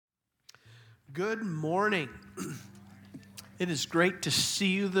Good morning. It is great to see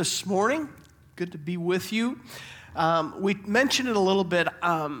you this morning. Good to be with you. We mentioned it a little bit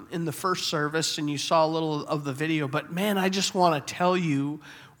in the first service, and you saw a little of the video, but man, I just want to tell you,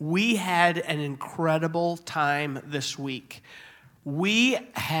 we had an incredible time this week. We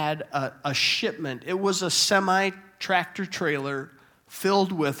had a shipment. It was a semi-tractor trailer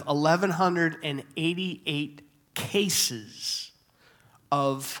filled with 1,188 cases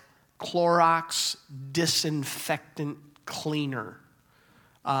of Clorox disinfectant cleaner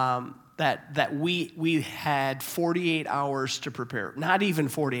that we had 48 hours to prepare. Not even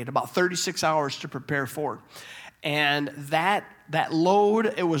 48, about 36 hours to prepare for. And that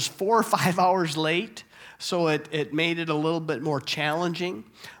load, it was 4 or 5 hours late, so it made it a little bit more challenging.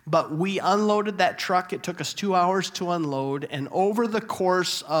 But we unloaded that truck. It took us 2 hours to unload, and over the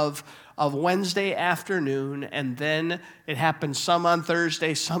course of Wednesday afternoon, and then it happened some on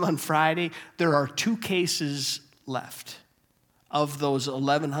Thursday, some on Friday, there are 2 cases left of those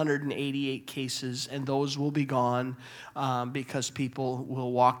 1,188 cases, and those will be gone because people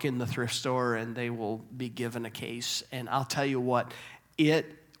will walk in the thrift store and they will be given a case. And I'll tell you what, it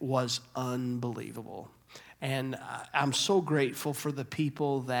was unbelievable. And I'm so grateful for the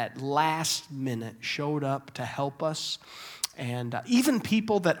people that last minute showed up to help us. And even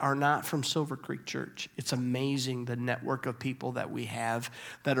people that are not from Silver Creek Church. It's amazing the network of people that we have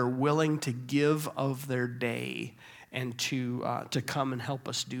that are willing to give of their day and to come and help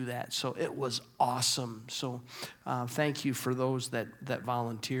us do that. So it was awesome. So thank you for those that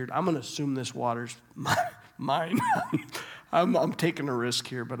volunteered. I'm going to assume this water's mine. I'm taking a risk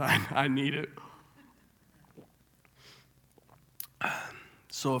here, but I need it.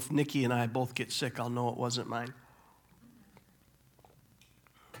 So if Nikki and I both get sick, I'll know it wasn't mine.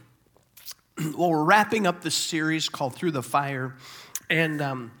 Well, we're wrapping up this series called Through the Fire,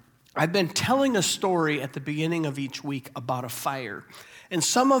 and I've been telling a story at the beginning of each week about a fire, and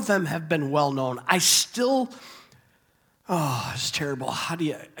some of them have been well known. It's terrible. How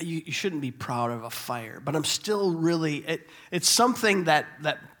do you shouldn't be proud of a fire, but I'm still really, it's something that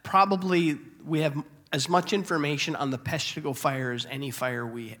probably we have as much information on the Peshtigo fire as any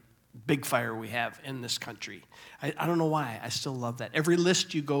big fire we have in this country. I don't know why. I still love that. Every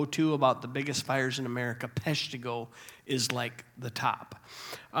list you go to about the biggest fires in America, Peshtigo is like the top,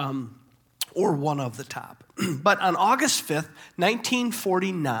 or one of the top. But on August 5th,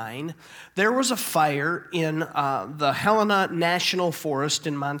 1949, there was a fire in the Helena National Forest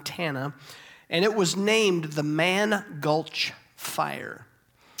in Montana, and it was named the Mann Gulch Fire.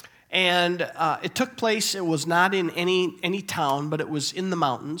 And it took place, it was not in any town, but it was in the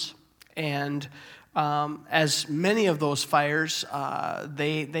mountains. And as many of those fires,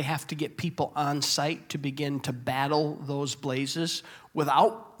 they have to get people on site to begin to battle those blazes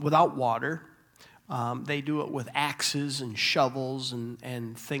without water. They do it with axes and shovels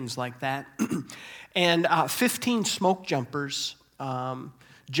and things like that. And 15 smoke jumpers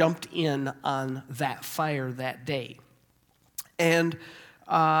jumped in on that fire that day. And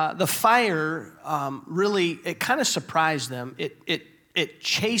the fire really, it kind of surprised them. It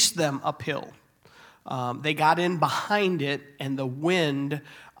chased them uphill. They got in behind it, and the wind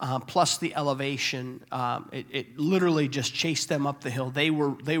plus the elevation, it literally just chased them up the hill. They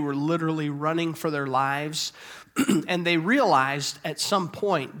were literally running for their lives, and they realized at some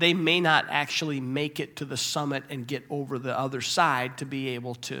point they may not actually make it to the summit and get over the other side to be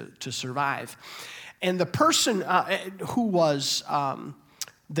able to survive. And the person who was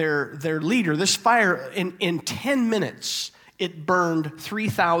their leader, this fire, in 10 minutes, it burned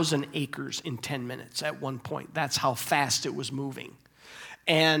 3,000 acres in 10 minutes at one point. That's how fast it was moving.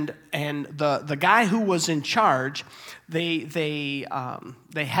 And the guy who was in charge, they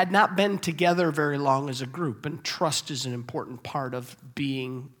had not been together very long as a group, and trust is an important part of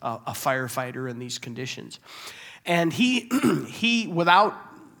being a firefighter in these conditions. And he without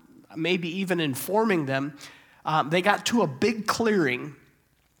maybe even informing them, they got to a big clearing.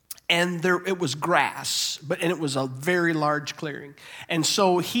 And it was grass, and it was a very large clearing. And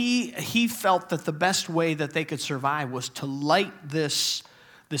so he felt that the best way that they could survive was to light this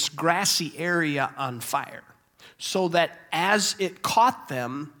grassy area on fire, so that as it caught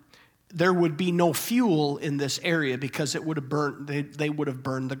them, there would be no fuel in this area because it would have burned. They would have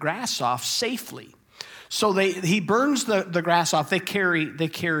burned the grass off safely. So he burns the grass off. They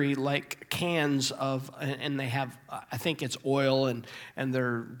carry like cans of, and they have, I think it's oil, and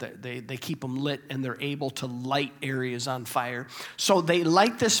they keep them lit, and they're able to light areas on fire. So they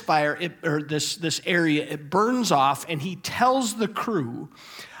light this fire, this area. It burns off, and he tells the crew,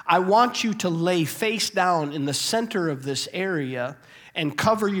 "I want you to lay face down in the center of this area, and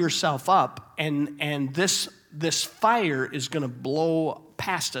cover yourself up, and this fire is going to blow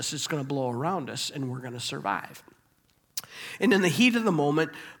past us. It's going to blow around us, and we're going to survive. And in the heat of the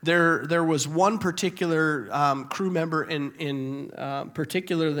moment, there was one particular crew member in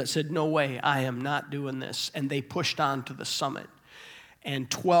particular that said, "No way, I am not doing this." And they pushed on to the summit.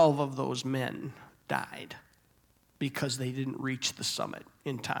 And 12 of those men died because they didn't reach the summit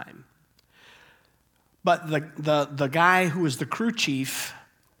in time. But the guy who was the crew chief,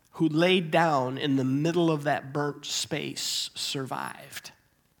 who laid down in the middle of that burnt space, survived.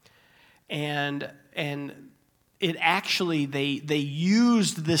 And it actually, they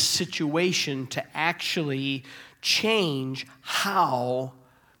used this situation to actually change how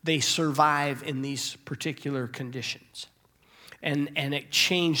they survive in these particular conditions. And it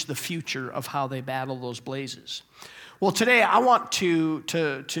changed the future of how they battle those blazes. Well, today I want to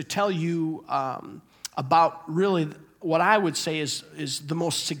tell you about really what I would say is the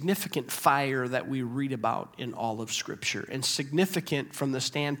most significant fire that we read about in all of Scripture, and significant from the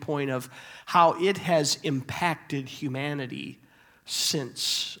standpoint of how it has impacted humanity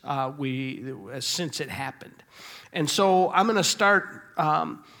since it happened. And so I'm going to start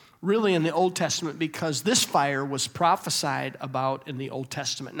really in the Old Testament, because this fire was prophesied about in the Old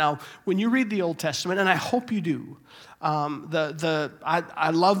Testament. Now, when you read the Old Testament, and I hope you do,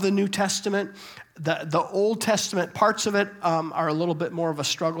 I love the New Testament. The Old Testament, parts of it are a little bit more of a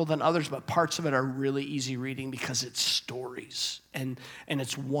struggle than others, but parts of it are really easy reading because it's stories, and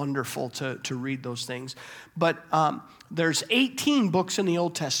it's wonderful to read those things. But there's 18 books in the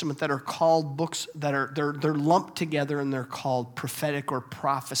Old Testament that are called books that they're lumped together, and they're called prophetic or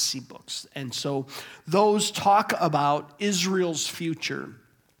prophecy books. And so those talk about Israel's future.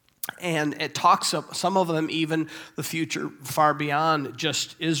 And it talks of some of them even the future far beyond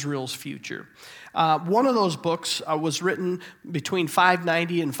just Israel's future. One of those books was written between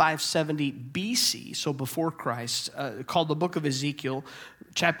 590 and 570 BC, so before Christ, called the Book of Ezekiel,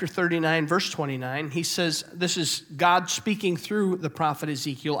 chapter 39, verse 29. He says, this is God speaking through the prophet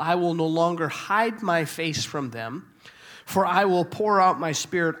Ezekiel, "I will no longer hide my face from them, for I will pour out my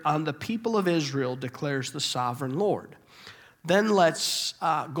spirit on the people of Israel, declares the sovereign Lord." Then let's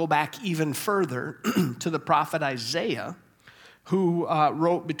go back even further to the prophet Isaiah, who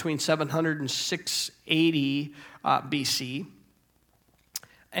wrote between 700 and 680 BC.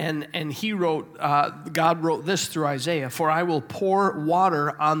 And he wrote, God wrote this through Isaiah, "For I will pour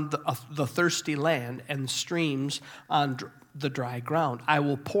water on the thirsty land and streams on the dry ground. I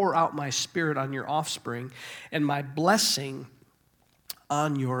will pour out my spirit on your offspring and my blessing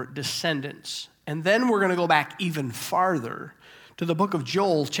on your descendants." And then we're going to go back even farther to the book of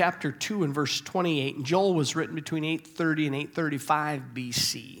Joel, chapter 2 and verse 28. And Joel was written between 830 and 835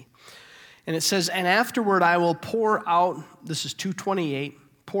 BC. And it says, "And afterward I will pour out," this is 228,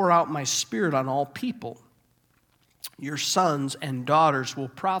 "pour out my spirit on all people. Your sons and daughters will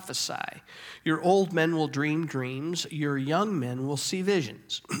prophesy. Your old men will dream dreams. Your young men will see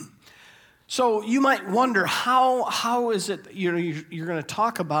visions." So you might wonder, how is it you're going to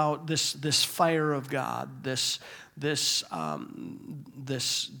talk about this fire of God, this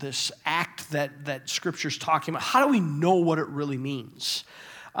act that Scripture's talking about? How do we know what it really means?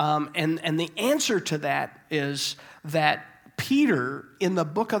 And the answer to that is that Peter in the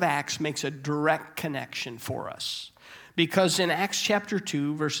book of Acts makes a direct connection for us, because in Acts chapter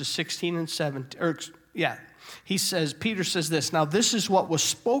 2, verses 16 and 17, Peter says this, "Now this is what was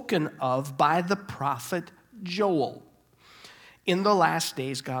spoken of by the prophet Joel. In the last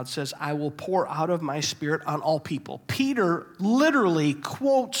days," God says, "I will pour out of my spirit on all people." Peter literally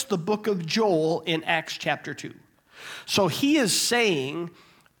quotes the book of Joel in Acts chapter 2. So he is saying,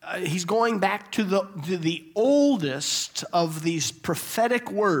 he's going back to the oldest of these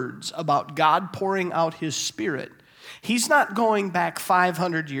prophetic words about God pouring out his spirit. He's not going back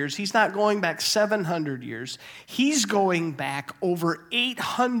 500 years. He's not going back 700 years. He's going back over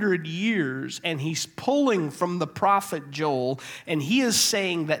 800 years, and he's pulling from the prophet Joel, and he is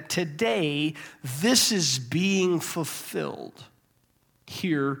saying that today this is being fulfilled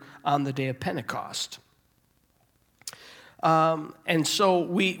here on the day of Pentecost. And so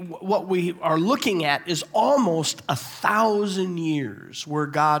what we are looking at is almost 1,000 years where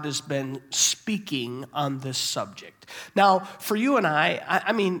God has been speaking on this subject. Now, for you and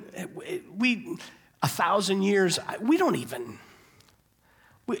I mean, 1,000 years, we don't even,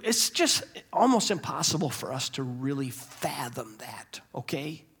 it's just almost impossible for us to really fathom that,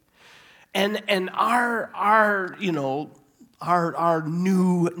 okay? And our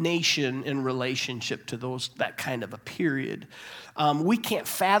new nation in relationship to that kind of a period, we can't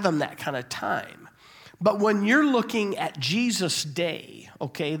fathom that kind of time. But when you're looking at Jesus' day,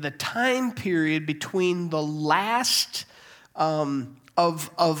 okay, the time period between the last of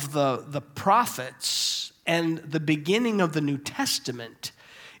the prophets and the beginning of the New Testament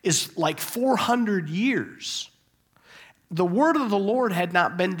is like 400 years. The word of the Lord had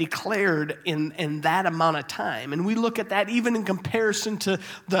not been declared in that amount of time. And we look at that even in comparison to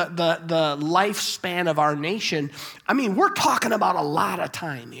the lifespan of our nation. I mean, we're talking about a lot of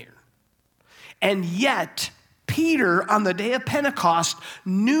time here. And yet, Peter, on the day of Pentecost,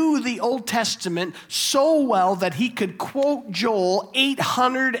 knew the Old Testament so well that he could quote Joel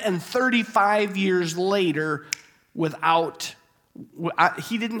 835 years later without,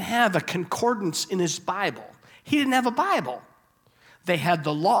 he didn't have a concordance in his Bible. He didn't have a Bible. They had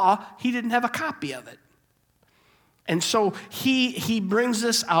the law. He didn't have a copy of it. And so he brings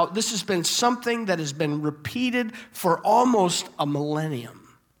this out. This has been something that has been repeated for almost a millennium.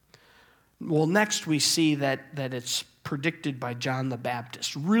 Well, next we see that it's predicted by John the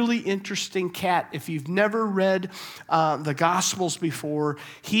Baptist. Really interesting cat. If you've never read the Gospels before,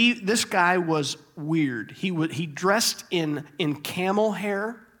 this guy was weird. He dressed in camel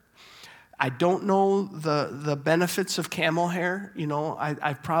hair. I don't know the benefits of camel hair. You know,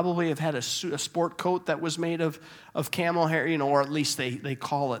 I probably have had a sport coat that was made of camel hair, you know, or at least they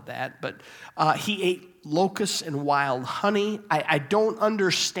call it that. But he ate locusts and wild honey. I don't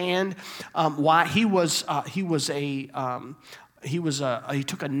understand why he took a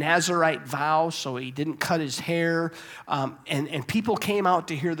Nazirite vow, so he didn't cut his hair, and people came out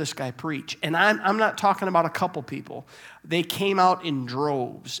to hear this guy preach. And I'm not talking about a couple people. They came out in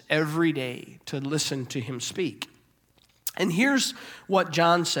droves every day to listen to him speak. And here's what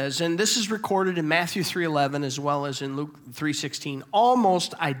John says, and this is recorded in Matthew 3:11 as well as in Luke 3:16,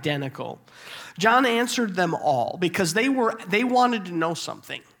 almost identical. John answered them all because they wanted to know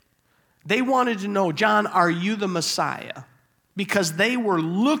something. They wanted to know, John, are you the Messiah? Because they were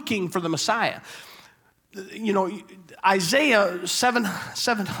looking for the Messiah. You know, Isaiah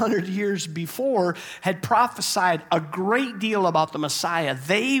 700 years before had prophesied a great deal about the Messiah.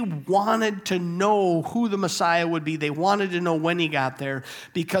 They wanted to know who the Messiah would be. They wanted to know when he got there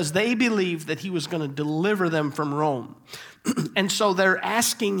because they believed that he was going to deliver them from Rome. And so they're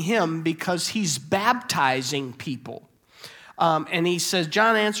asking him because he's baptizing people. And he says,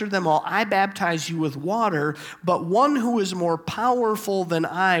 John answered them all, I baptize you with water, but one who is more powerful than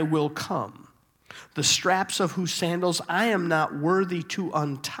I will come, the straps of whose sandals I am not worthy to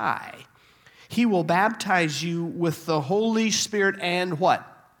untie. He will baptize you with the Holy Spirit and what?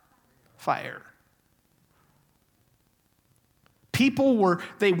 Fire. People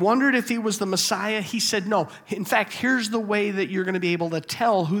they wondered if he was the Messiah. He said, no. In fact, here's the way that you're going to be able to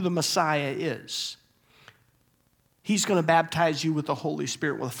tell who the Messiah is. He's going to baptize you with the Holy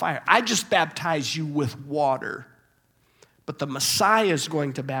Spirit with fire. I just baptize you with water. But the Messiah is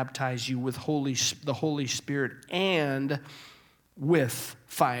going to baptize you with the Holy Spirit and with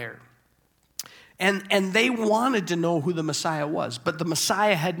fire. And they wanted to know who the Messiah was, but the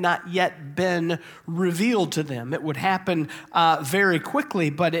Messiah had not yet been revealed to them. It would happen very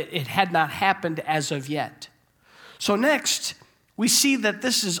quickly, but it had not happened as of yet. So next, we see that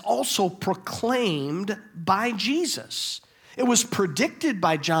this is also proclaimed by Jesus. It was predicted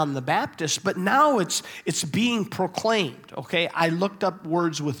by John the Baptist, but now it's being proclaimed, okay? I looked up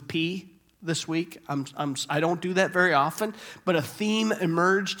words with P this week. I don't do that very often, but a theme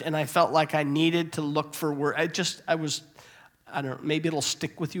emerged, and I felt like I needed to look for word. I don't know, maybe it'll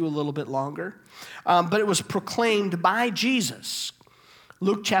stick with you a little bit longer. But it was proclaimed by Jesus.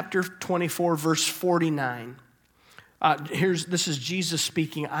 Luke chapter 24, verse 49. This is Jesus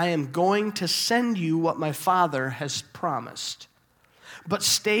speaking. I am going to send you what my Father has promised. But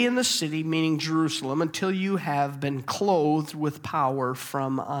stay in the city, meaning Jerusalem, until you have been clothed with power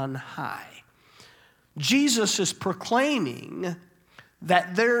from on high. Jesus is proclaiming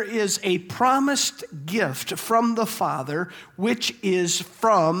that there is a promised gift from the Father, which is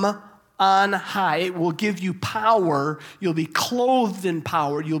from on high. It will give you power. You'll be clothed in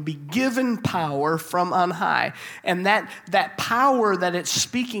power. You'll be given power from on high. And that power that it's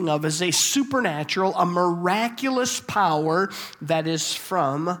speaking of is a supernatural, a miraculous power that is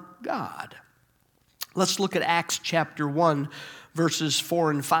from God. Let's look at Acts chapter 1, verses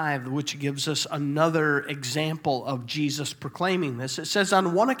 4 and 5, which gives us another example of Jesus proclaiming this. It says,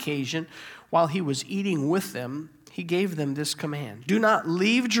 on one occasion, while he was eating with them, he gave them this command: do not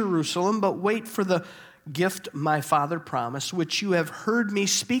leave Jerusalem, but wait for the gift my Father promised, which you have heard me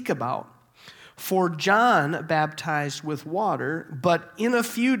speak about. For John baptized with water, but in a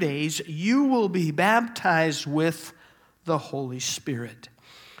few days you will be baptized with the Holy Spirit.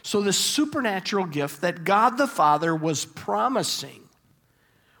 So this supernatural gift that God the Father was promising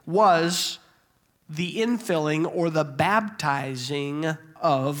was the infilling or the baptizing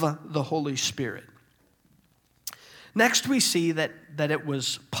of the Holy Spirit. Next, we see that it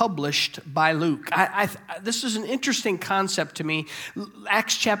was published by Luke. This is an interesting concept to me.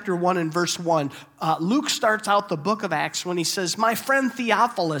 Acts chapter 1 and verse 1. Luke starts out the book of Acts when he says, "My friend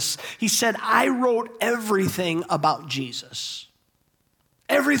Theophilus," he said, "I wrote everything about Jesus.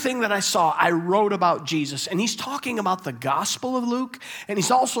 Everything that I saw, I wrote about Jesus." And he's talking about the Gospel of Luke, and he's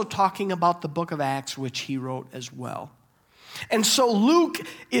also talking about the book of Acts, which he wrote as well. And so Luke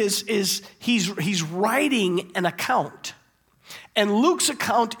he's writing an account. And Luke's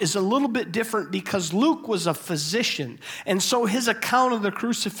account is a little bit different because Luke was a physician. And so his account of the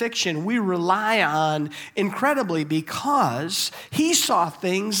crucifixion we rely on incredibly because he saw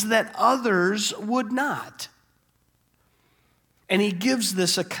things that others would not. And he gives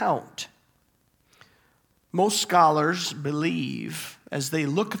this account. Most scholars believe, as they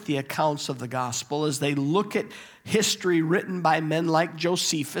look at the accounts of the gospel, as they look at history written by men like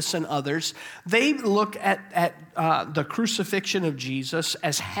Josephus and others, they look at the crucifixion of Jesus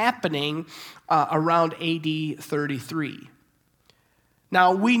as happening around AD 33.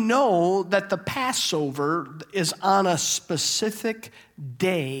 Now, we know that the Passover is on a specific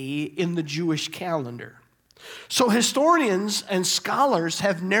day in the Jewish calendar. So historians and scholars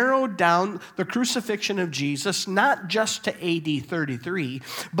have narrowed down the crucifixion of Jesus not just to AD 33,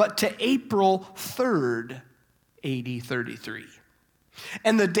 but to April 3rd, AD 33.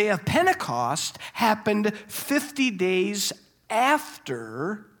 And the day of Pentecost happened 50 days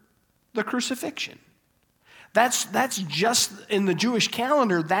after the crucifixion. That's just in the Jewish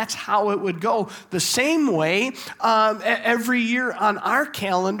calendar, that's how it would go. The same way every year on our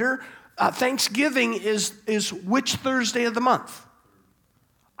calendar, Thanksgiving is which Thursday of the month?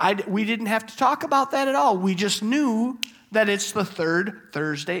 We didn't have to talk about that at all. We just knew that it's the third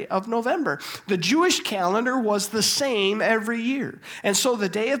Thursday of November. The Jewish calendar was the same every year. And so the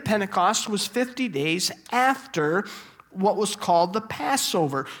day of Pentecost was 50 days after what was called the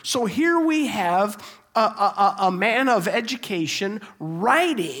Passover. So here we have a man of education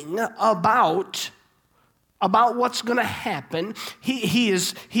writing about what's going to happen. He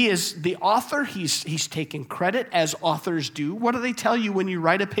is the author. He's taking credit, as authors do. What do they tell you when you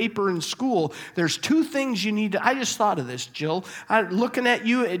write a paper in school? There's two things you need to. I just thought of this, Jill. Looking at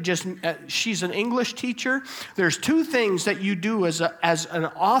you, she's an English teacher. There's two things that you do as an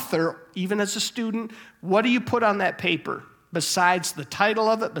author, even as a student. What do you put on that paper? Besides the title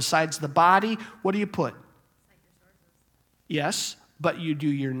of it, besides the body, what do you put? Yes, but you do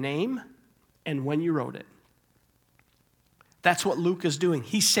your name and when you wrote it. That's what Luke is doing.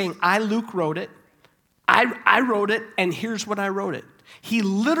 He's saying, Luke, wrote it. I wrote it, and here's what I wrote it. He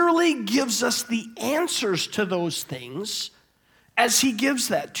literally gives us the answers to those things as he gives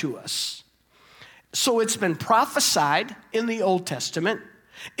that to us. So it's been prophesied in the Old Testament.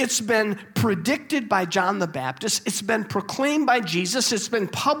 It's been predicted by John the Baptist. It's been proclaimed by Jesus. It's been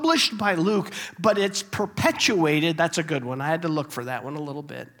published by Luke, but it's perpetuated. That's a good one. I had to look for that one a little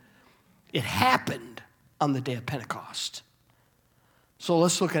bit. It happened on the day of Pentecost. So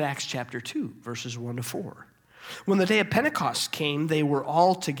let's look at Acts chapter 2, verses 1 to 4. When the day of Pentecost came, they were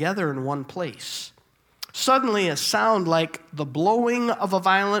all together in one place. Suddenly a sound like the blowing of a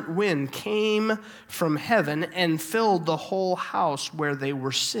violent wind came from heaven and filled the whole house where they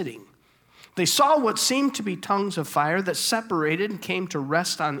were sitting. They saw what seemed to be tongues of fire that separated and came to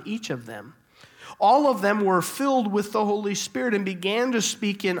rest on each of them. All of them were filled with the Holy Spirit and began to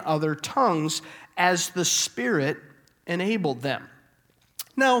speak in other tongues as the Spirit enabled them.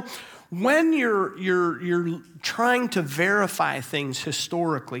 Now, when you're trying to verify things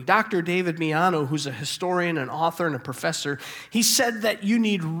historically, Dr. David Miano, who's a historian, an author, and a professor, he said that you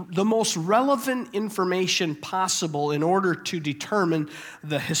need the most relevant information possible in order to determine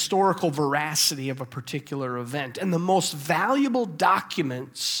the historical veracity of a particular event. And the most valuable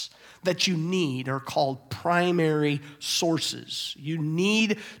documents that you need are called primary sources. You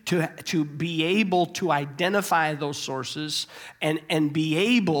need to be able to identify those sources and be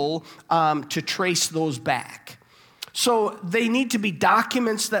able to trace those back. So they need to be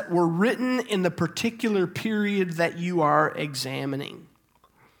documents that were written in the particular period that you are examining.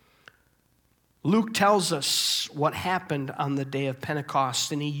 Luke tells us what happened on the day of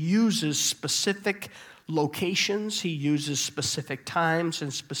Pentecost, and he uses specific locations, he uses specific times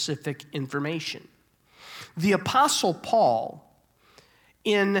and specific information. The Apostle Paul,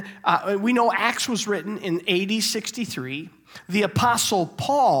 we know Acts was written in AD 63. The Apostle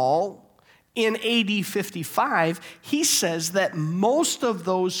Paul in AD 55, he says that most of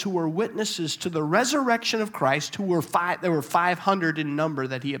those who were witnesses to the resurrection of Christ, there were 500 in number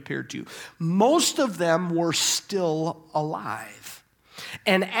that he appeared to, most of them were still alive.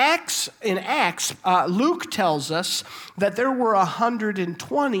 And in Acts, Luke tells us that there were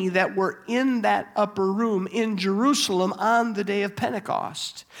 120 that were in that upper room in Jerusalem on the day of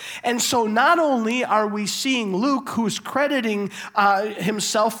Pentecost. And so not only are we seeing Luke, who's crediting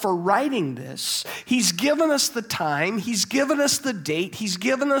himself for writing this, he's given us the time, he's given us the date, he's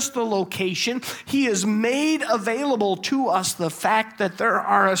given us the location. He has made available to us the fact that there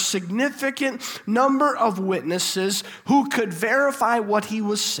are a significant number of witnesses who could verify what he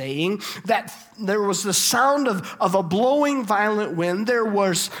was saying, that there was the sound of a blowing violent wind. There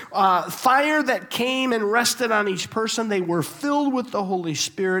was fire that came and rested on each person. They were filled with the Holy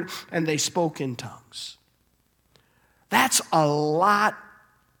Spirit, and they spoke in tongues. That's a lot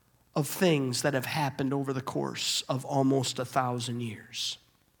of things that have happened over the course of almost 1,000 years.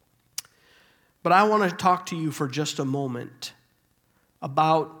 But I want to talk to you for just a moment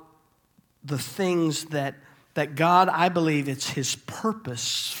about the things that God, I believe it's his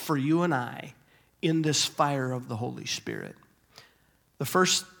purpose for you and I in this fire of the Holy Spirit. The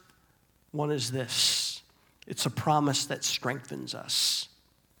first one is this. It's a promise that strengthens us.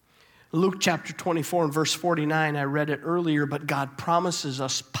 Luke chapter 24 and verse 49, I read it earlier, but God promises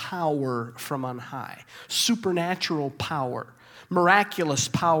us power from on high, supernatural power, miraculous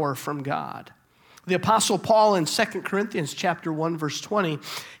power from God. The Apostle Paul in 2 Corinthians chapter 1, verse 20,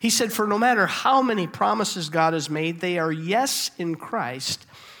 he said, "For no matter how many promises God has made, they are yes in Christ,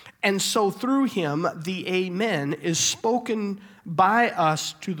 and so through him the amen is spoken by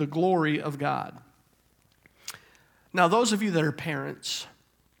us to the glory of God." Now, those of you that are parents,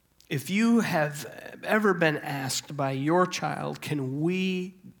 if you have ever been asked by your child, "Can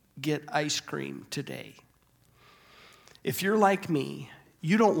we get ice cream today?" If you're like me,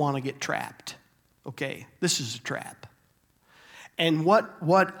 you don't want to get trapped. Okay, this is a trap. And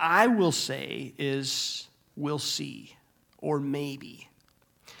what I will say is, we'll see, or maybe.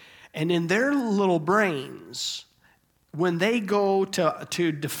 And in their little brains, when they go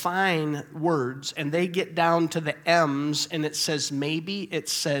to define words and they get down to the M's and it says maybe, it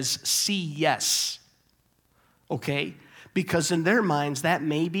says see yes. Okay? Because in their minds, that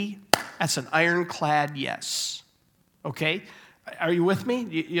maybe, that's an ironclad yes. Okay? Are you with me?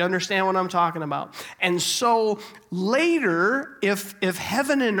 You understand what I'm talking about? And so later, if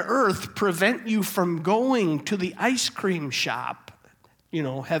heaven and earth prevent you from going to the ice cream shop,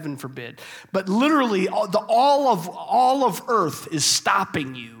 heaven forbid, but literally all of earth is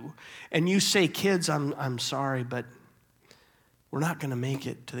stopping you, and you say, "Kids, I'm sorry, but we're not going to make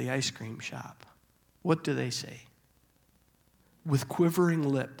it to the ice cream shop." What do they say? With quivering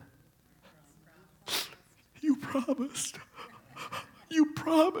lip, "You promised. You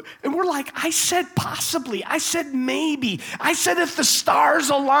promised." And we're like, "I said possibly. I said maybe. I said if the stars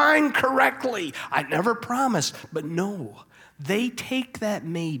align correctly. I never promised." But no, they take that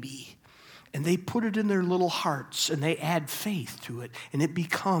maybe and they put it in their little hearts and they add faith to it, and it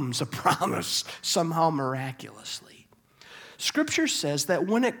becomes a promise somehow miraculously. Scripture says that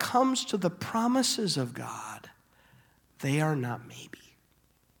when it comes to the promises of God, they are not maybe.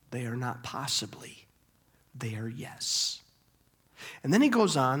 They are not possibly. They are yes. And then he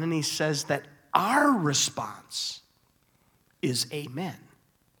goes on and he says that our response is amen.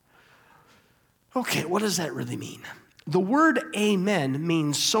 Okay, what does that really mean? The word amen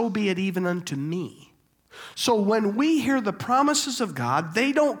means so be it even unto me. So when we hear the promises of God,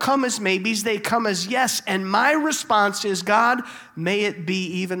 they don't come as maybes, they come as yes. And my response is, "God, may it be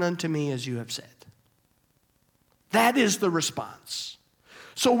even unto me as you have said." That is the response.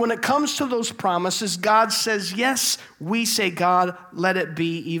 So when it comes to those promises, God says yes. We say, "God, let it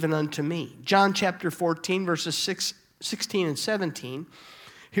be even unto me." John chapter 14, verses 16 and 17.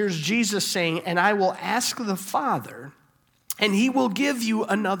 Here's Jesus saying, "And I will ask the Father, and he will give you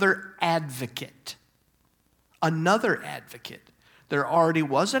another advocate." Another advocate. There already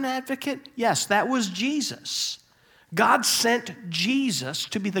was an advocate? Yes, that was Jesus. God sent Jesus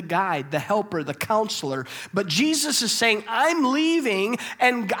to be the guide, the helper, the counselor. But Jesus is saying, "I'm leaving,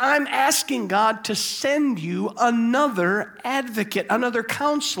 and I'm asking God to send you another advocate, another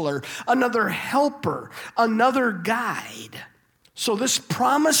counselor, another helper, another guide." So this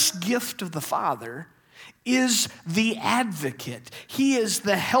promised gift of the Father is the advocate. He is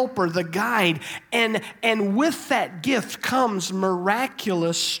the helper, the guide. And with that gift comes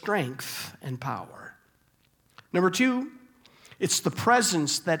miraculous strength and power. Number two, it's the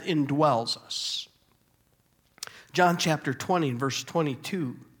presence that indwells us. John chapter 20 and verse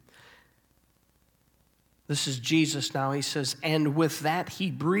 22. This is Jesus now. He says, and with that he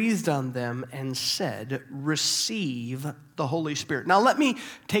breathed on them and said, receive the Holy Spirit. Now let me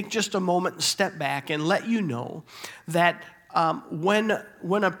take just a moment and step back and let you know that when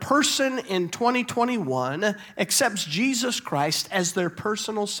a person in 2021 accepts Jesus Christ as their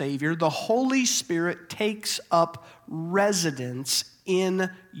personal Savior, the Holy Spirit takes up residence in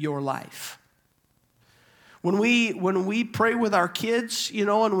your life. When we pray with our kids,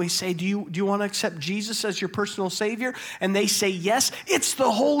 and we say, do you want to accept Jesus as your personal Savior? And they say yes, it's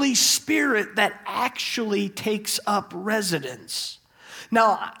the Holy Spirit that actually takes up residence.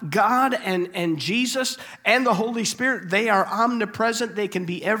 Now, God and Jesus and the Holy Spirit, they are omnipresent. They can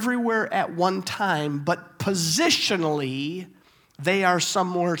be everywhere at one time, but positionally, they are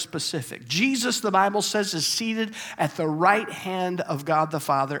somewhere specific. Jesus, the Bible says, is seated at the right hand of God the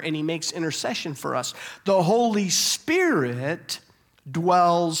Father, and he makes intercession for us. The Holy Spirit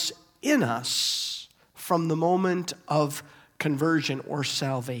dwells in us from the moment of conversion or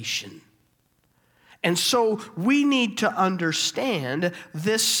salvation. And so we need to understand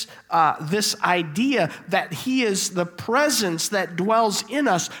this idea that he is the presence that dwells in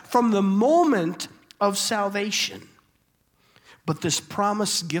us from the moment of salvation. But this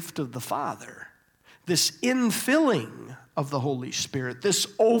promised gift of the Father, this infilling of the Holy Spirit, this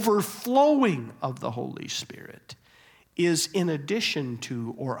overflowing of the Holy Spirit is in addition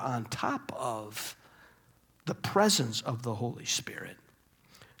to or on top of the presence of the Holy Spirit.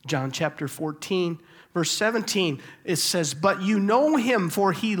 John chapter 14, verse 17, it says, but you know him,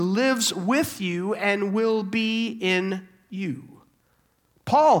 for he lives with you and will be in you.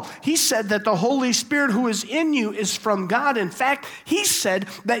 Paul, he said that the Holy Spirit who is in you is from God. In fact, he said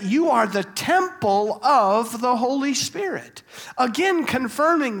that you are the temple of the Holy Spirit. Again,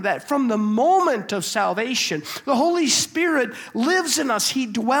 confirming that from the moment of salvation, the Holy Spirit lives in us. He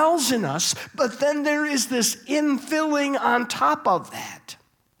dwells in us. But then there is this infilling on top of that.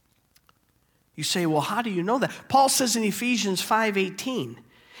 You say, well, how do you know that? Paul says in Ephesians 5:18,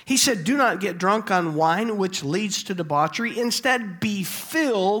 he said, do not get drunk on wine, which leads to debauchery. Instead, be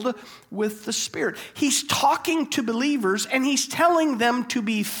filled with the Spirit. He's talking to believers, and he's telling them to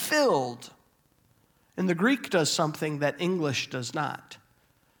be filled. And the Greek does something that English does not.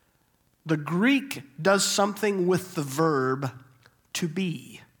 The Greek does something with the verb to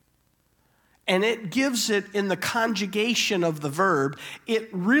be. And it gives it in the conjugation of the verb, it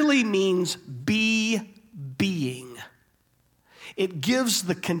really means be being. It gives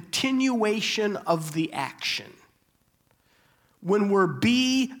the continuation of the action. When we're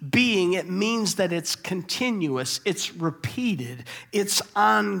being, it means that it's continuous, it's repeated, it's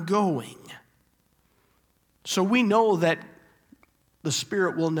ongoing. So we know that the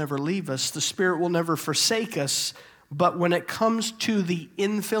Spirit will never leave us, the Spirit will never forsake us, but when it comes to the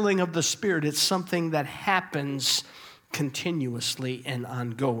infilling of the Spirit, it's something that happens continuously and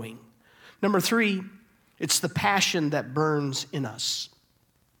ongoing. Number 3, it's the passion that burns in us.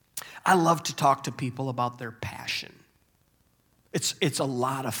 I love to talk to people about their passion. It's a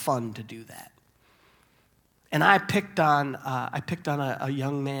lot of fun to do that. And I picked on a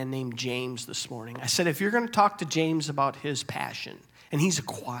young man named James this morning. I said, if you're going to talk to James about his passion, and he's a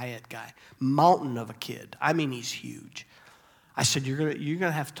quiet guy, mountain of a kid. I mean, he's huge. I said, you're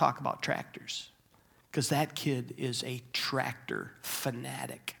gonna have to talk about tractors, because that kid is a tractor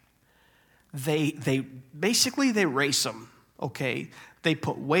fanatic. They basically race them, okay? They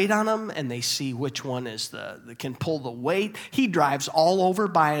put weight on them, and they see which one can pull the weight. He drives all over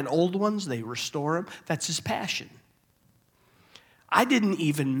buying old ones. They restore them. That's his passion. I didn't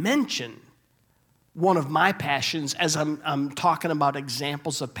even mention one of my passions as I'm talking about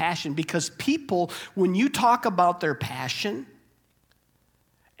examples of passion, because people, when you talk about their passion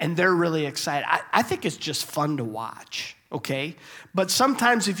and they're really excited, I think it's just fun to watch. Okay? But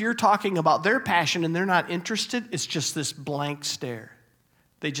sometimes if you're talking about their passion and they're not interested, it's just this blank stare.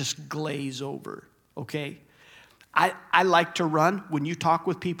 They just glaze over, okay? I like to run. When you talk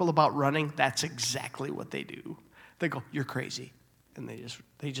with people about running, that's exactly what they do. They go, you're crazy. And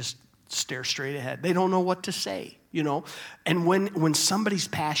they just stare straight ahead. They don't know what to say, And when somebody's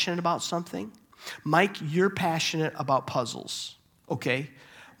passionate about something, Mike, you're passionate about puzzles, okay?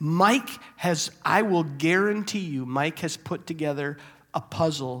 I will guarantee you, Mike has put together a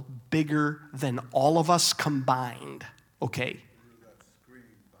puzzle bigger than all of us combined, okay?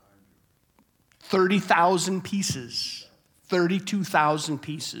 30,000 pieces, 32,000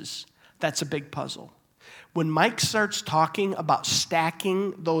 pieces. That's a big puzzle. When Mike starts talking about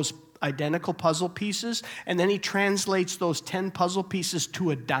stacking those identical puzzle pieces, and then he translates those 10 puzzle pieces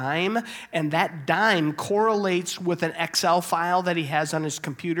to a dime, and that dime correlates with an Excel file that he has on his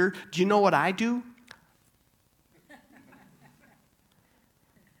computer, do you know what I do?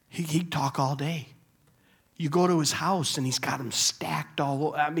 He'd talk all day. You go to his house and he's got them stacked all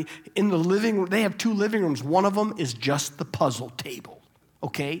over. I mean, in the living room, they have 2 living rooms. One of them is just the puzzle table,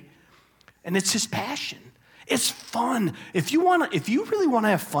 okay? And it's his passion. It's fun. If you really want to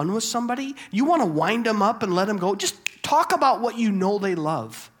have fun with somebody, you want to wind them up and let them go, just talk about what you know they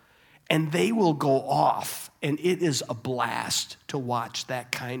love, and they will go off. And it is a blast to watch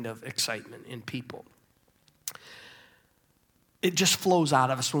that kind of excitement in people. It just flows out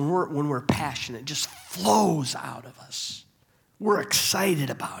of us when we're passionate. It just flows out of us. We're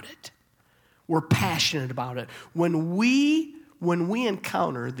excited about it. We're passionate about it. When we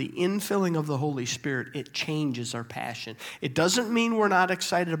encounter the infilling of the Holy Spirit, it changes our passion. It doesn't mean we're not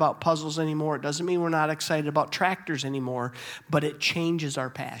excited about puzzles anymore. It doesn't mean we're not excited about tractors anymore, but it changes our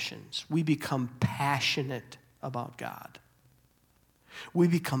passions. We become passionate about God. We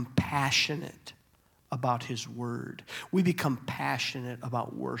become passionate about his word. We become passionate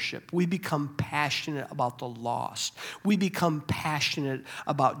about worship. We become passionate about the lost. We become passionate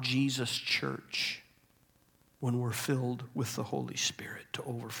about Jesus' church when we're filled with the Holy Spirit to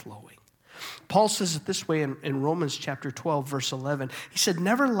overflowing. Paul says it this way in Romans chapter 12, verse 11. He said,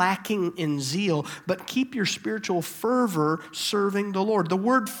 never lacking in zeal, but keep your spiritual fervor serving the Lord. The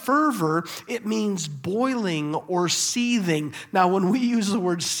word fervor, it means boiling or seething. Now, when we use the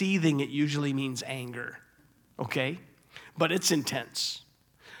word seething, it usually means anger, okay? But it's intense.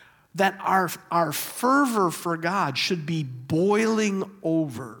 That our fervor for God should be boiling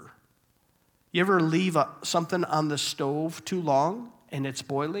over. You ever leave something on the stove too long and it's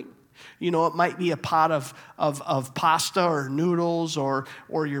boiling? You know, it might be a pot of pasta or noodles or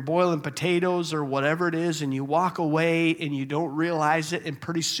you're boiling potatoes or whatever it is, and you walk away and you don't realize it, and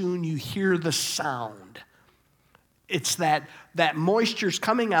pretty soon you hear the sound. It's that moisture's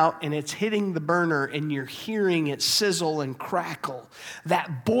coming out and it's hitting the burner and you're hearing it sizzle and crackle.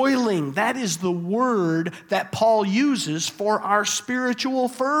 That boiling, that is the word that Paul uses for our spiritual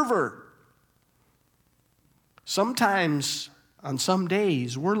fervor. Sometimes, on some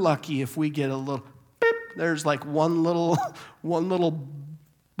days, we're lucky if we get a little beep. There's like one little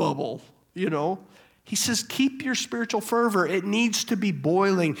bubble, you know. He says, keep your spiritual fervor. It needs to be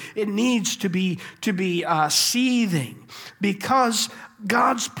boiling. It needs to be seething, because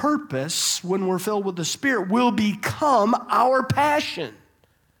God's purpose, when we're filled with the Spirit, will become our passion.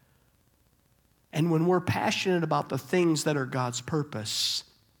 And when we're passionate about the things that are God's purpose,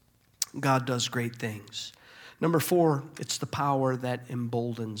 God does great things. Number 4, it's the power that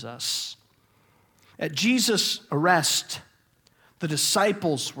emboldens us. At Jesus' arrest, the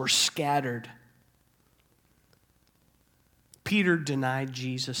disciples were scattered. Peter denied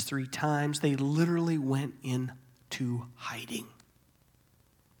Jesus 3 times. They literally went into hiding.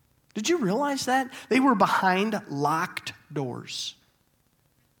 Did you realize that? They were behind locked doors.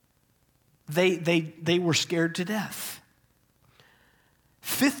 They were scared to death.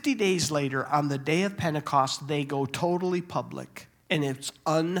 50 days later, on the day of Pentecost, they go totally public, and it's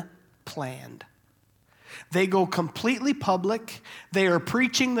unplanned. They go completely public. They are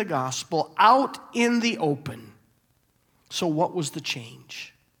preaching the gospel out in the open. So what was the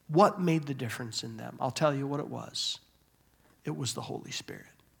change? What made the difference in them? I'll tell you what it was. It was the Holy Spirit.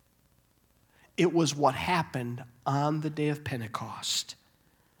 It was what happened on the day of Pentecost.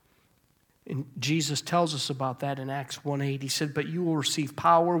 And Jesus tells us about that in Acts 1:8. He said, but you will receive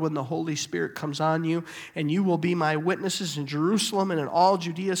power when the Holy Spirit comes on you, and you will be my witnesses in Jerusalem and in all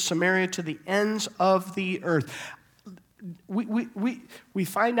Judea, Samaria, to the ends of the earth. We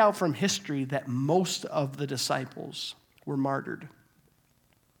find out from history that most of the disciples were martyred.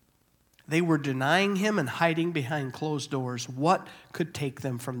 They were denying him and hiding behind closed doors. What could take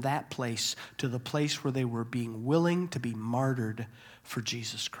them from that place to the place where they were being willing to be martyred for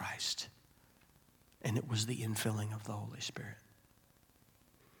Jesus Christ? And it was the infilling of the Holy Spirit.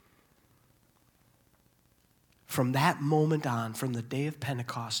 From that moment on, from the day of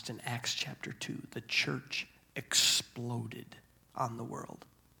Pentecost in Acts chapter 2, the church exploded on the world.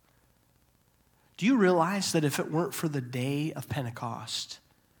 Do you realize that if it weren't for the day of Pentecost,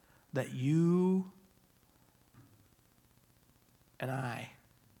 that you and I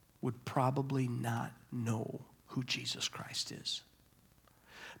would probably not know who Jesus Christ is?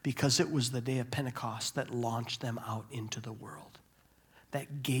 Because it was the day of Pentecost that launched them out into the world,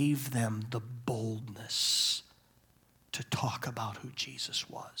 that gave them the boldness to talk about who Jesus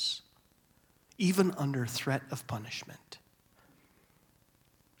was, even under threat of punishment.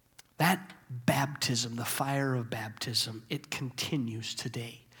 That baptism, the fire of baptism, it continues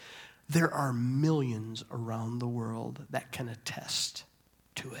today. There are millions around the world that can attest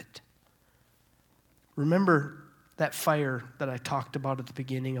to it. Remember that fire that I talked about at the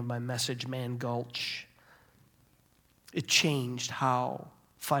beginning of my message, Man Gulch, it changed how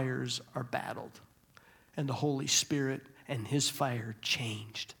fires are battled. And the Holy Spirit and his fire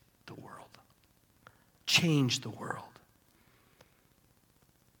changed the world. Changed the world.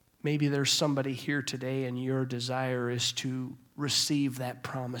 Maybe there's somebody here today and your desire is to receive that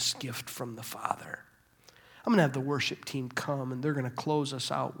promised gift from the Father. I'm going to have the worship team come, and they're going to close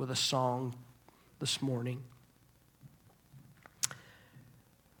us out with a song this morning.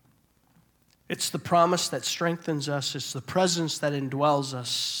 It's the promise that strengthens us. It's the presence that indwells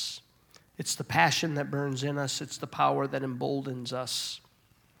us. It's the passion that burns in us. It's the power that emboldens us.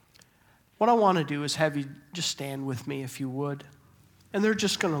 What I want to do is have you just stand with me, if you would. And they're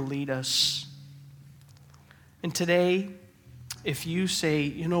just going to lead us. And today, if you say,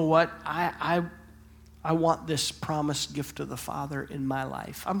 you know what, I want this promised gift of the Father in my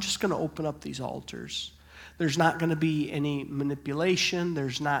life, I'm just going to open up these altars. There's not going to be any manipulation.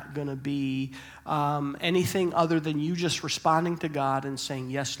 There's not going to be anything other than you just responding to God and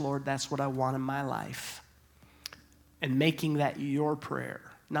saying, yes, Lord, that's what I want in my life. And making that your prayer.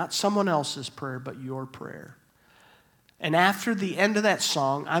 Not someone else's prayer, but your prayer. And after the end of that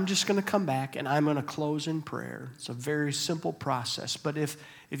song, I'm just going to come back and I'm going to close in prayer. It's a very simple process. But if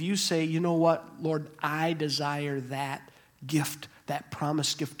you say, you know what, Lord, I desire that gift, that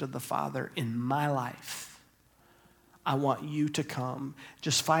promised gift of the Father in my life, I want you to come.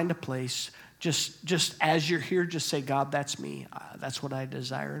 Just find a place. Just as you're here, just say, God, that's me. That's what I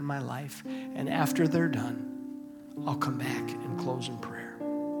desire in my life. And after they're done, I'll come back and close in prayer.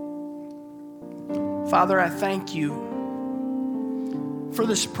 Father, I thank you for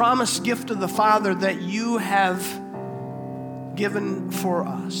this promised gift of the Father that you have given for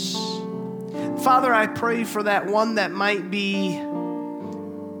us. Father, I pray for that one that might be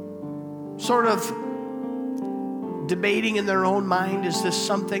sort of debating in their own mind, is this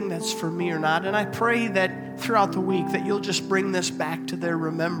something that's for me or not? And I pray that throughout the week that you'll just bring this back to their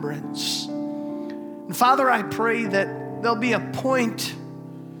remembrance. And Father, I pray that there'll be a point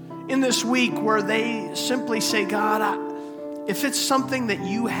in this week where they simply say, God, if it's something that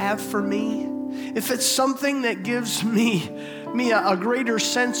you have for me, if it's something that gives me a greater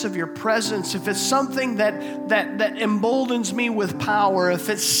sense of your presence, if it's something that emboldens me with power, if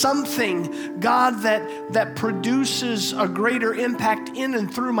it's something, God, that produces a greater impact in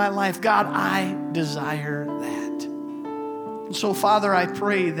and through my life, God, I desire that. And so, Father, I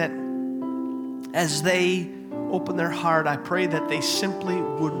pray that as they open their heart, I pray that they simply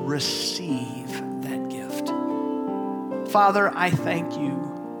would receive that gift. Father, I thank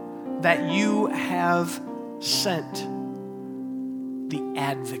you that you have sent the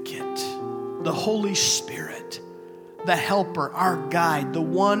advocate, the Holy Spirit, the helper, our guide, the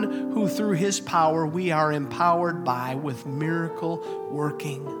one who through his power we are empowered by with miracle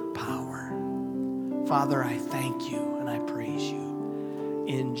working power. Father, I thank you and I praise you.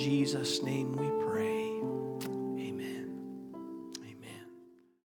 In Jesus' name we pray.